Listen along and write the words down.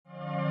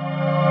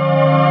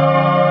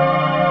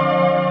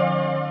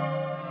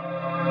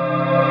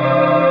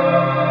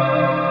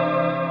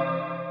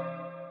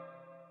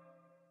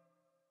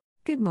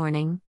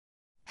morning.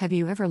 Have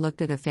you ever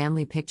looked at a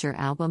family picture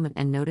album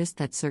and noticed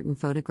that certain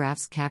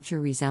photographs capture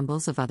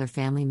resemblance of other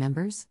family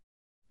members?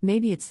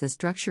 Maybe it's the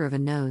structure of a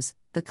nose,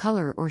 the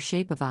color or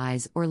shape of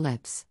eyes or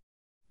lips.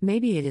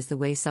 Maybe it is the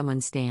way someone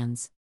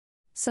stands.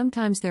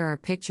 Sometimes there are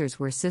pictures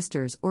where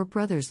sisters or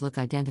brothers look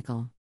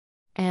identical.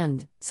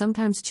 And,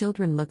 sometimes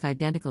children look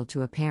identical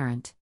to a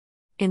parent.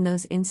 In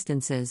those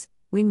instances,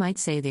 we might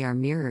say they are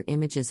mirror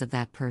images of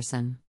that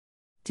person.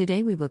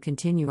 Today we will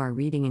continue our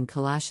reading in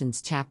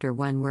Colossians chapter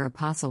 1 where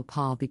Apostle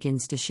Paul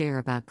begins to share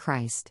about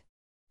Christ.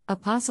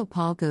 Apostle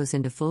Paul goes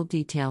into full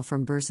detail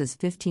from verses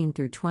 15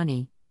 through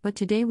 20, but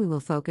today we will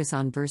focus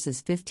on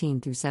verses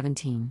 15 through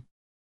 17.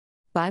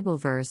 Bible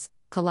verse,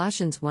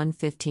 Colossians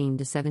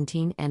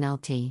 1:15-17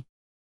 NLT.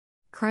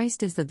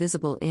 Christ is the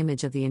visible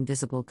image of the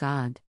invisible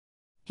God.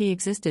 He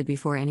existed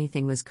before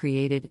anything was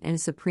created and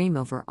is supreme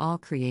over all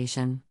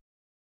creation.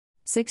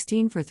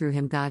 16 For through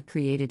him God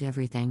created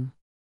everything.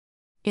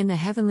 In the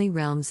heavenly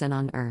realms and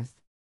on earth.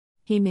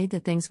 He made the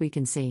things we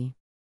can see.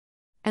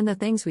 And the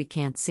things we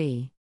can't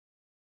see.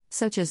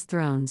 Such as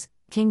thrones,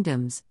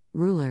 kingdoms,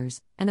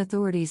 rulers, and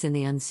authorities in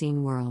the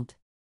unseen world.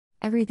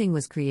 Everything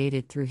was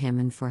created through him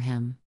and for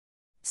him.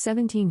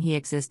 17 He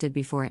existed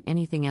before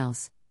anything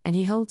else, and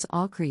he holds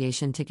all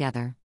creation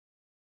together.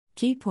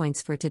 Key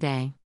points for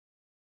today.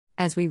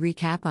 As we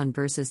recap on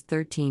verses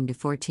 13 to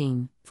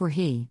 14, for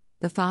he,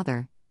 the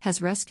Father,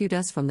 has rescued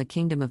us from the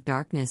kingdom of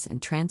darkness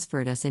and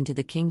transferred us into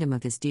the kingdom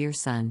of his dear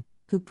Son,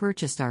 who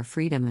purchased our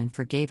freedom and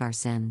forgave our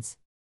sins.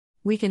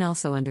 We can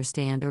also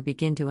understand or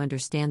begin to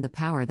understand the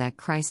power that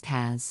Christ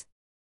has.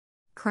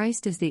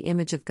 Christ is the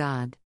image of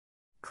God.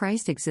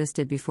 Christ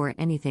existed before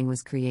anything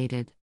was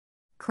created.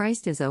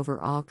 Christ is over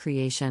all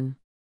creation.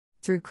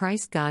 Through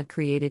Christ God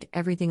created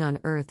everything on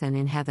earth and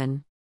in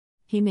heaven.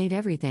 He made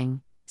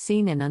everything,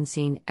 seen and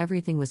unseen,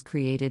 everything was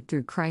created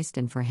through Christ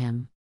and for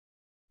him.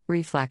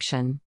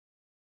 Reflection.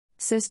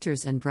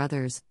 Sisters and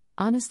brothers,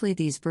 honestly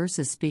these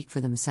verses speak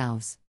for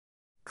themselves.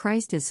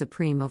 Christ is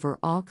supreme over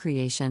all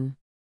creation.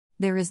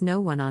 There is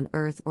no one on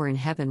earth or in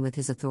heaven with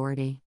his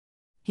authority.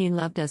 He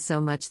loved us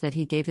so much that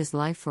he gave his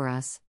life for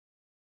us.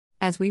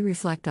 As we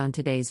reflect on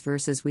today's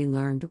verses, we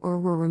learned or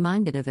were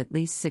reminded of at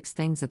least 6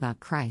 things about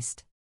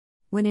Christ.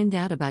 When in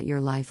doubt about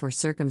your life or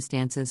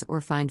circumstances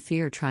or find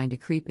fear trying to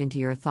creep into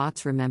your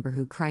thoughts, remember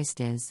who Christ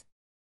is.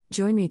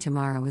 Join me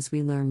tomorrow as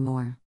we learn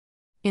more.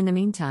 In the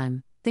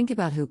meantime, think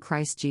about who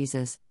Christ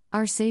Jesus,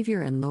 our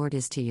Savior and Lord,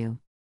 is to you.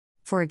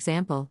 For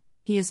example,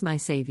 he is my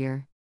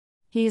Savior.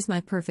 He is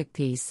my perfect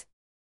peace.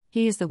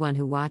 He is the one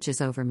who watches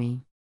over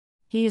me.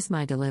 He is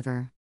my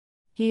deliverer.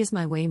 He is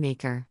my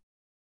waymaker.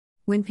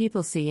 When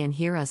people see and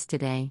hear us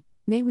today,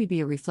 may we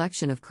be a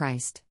reflection of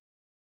Christ.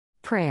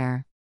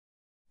 Prayer.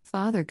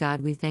 Father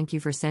God, we thank you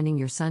for sending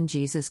your Son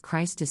Jesus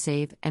Christ to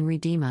save and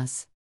redeem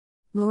us.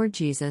 Lord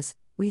Jesus,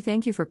 we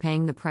thank you for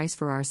paying the price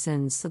for our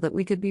sins so that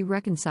we could be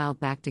reconciled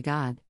back to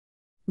God.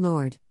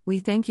 Lord, we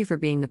thank you for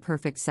being the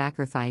perfect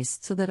sacrifice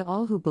so that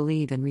all who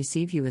believe and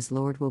receive you as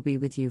Lord will be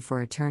with you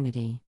for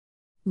eternity.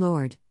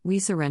 Lord, we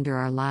surrender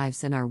our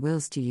lives and our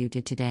wills to you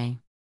today.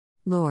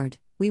 Lord,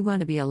 we want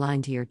to be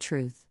aligned to your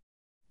truth.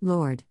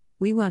 Lord,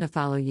 we want to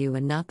follow you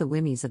and not the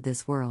whims of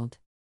this world.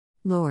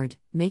 Lord,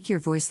 make your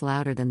voice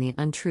louder than the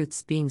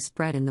untruths being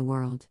spread in the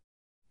world.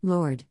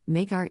 Lord,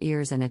 make our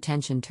ears and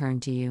attention turn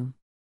to you.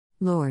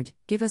 Lord,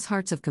 give us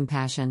hearts of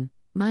compassion,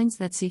 minds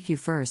that seek you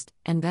first,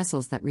 and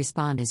vessels that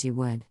respond as you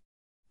would.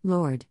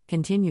 Lord,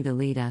 continue to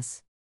lead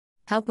us.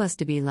 Help us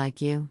to be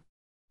like you.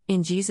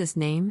 In Jesus'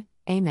 name,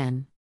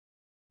 amen.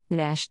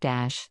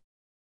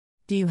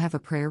 Do you have a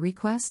prayer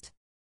request?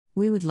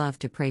 We would love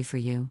to pray for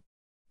you.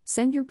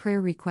 Send your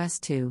prayer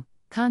request to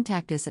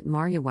contact us at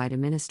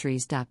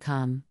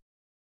mariawhiteministries.com.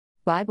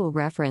 Bible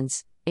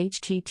reference,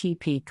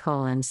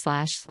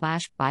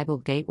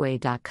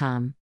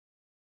 http://biblegateway.com.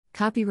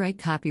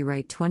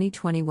 Copyright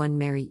 2021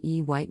 Mary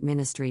E. White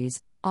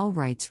Ministries, all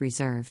rights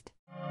reserved.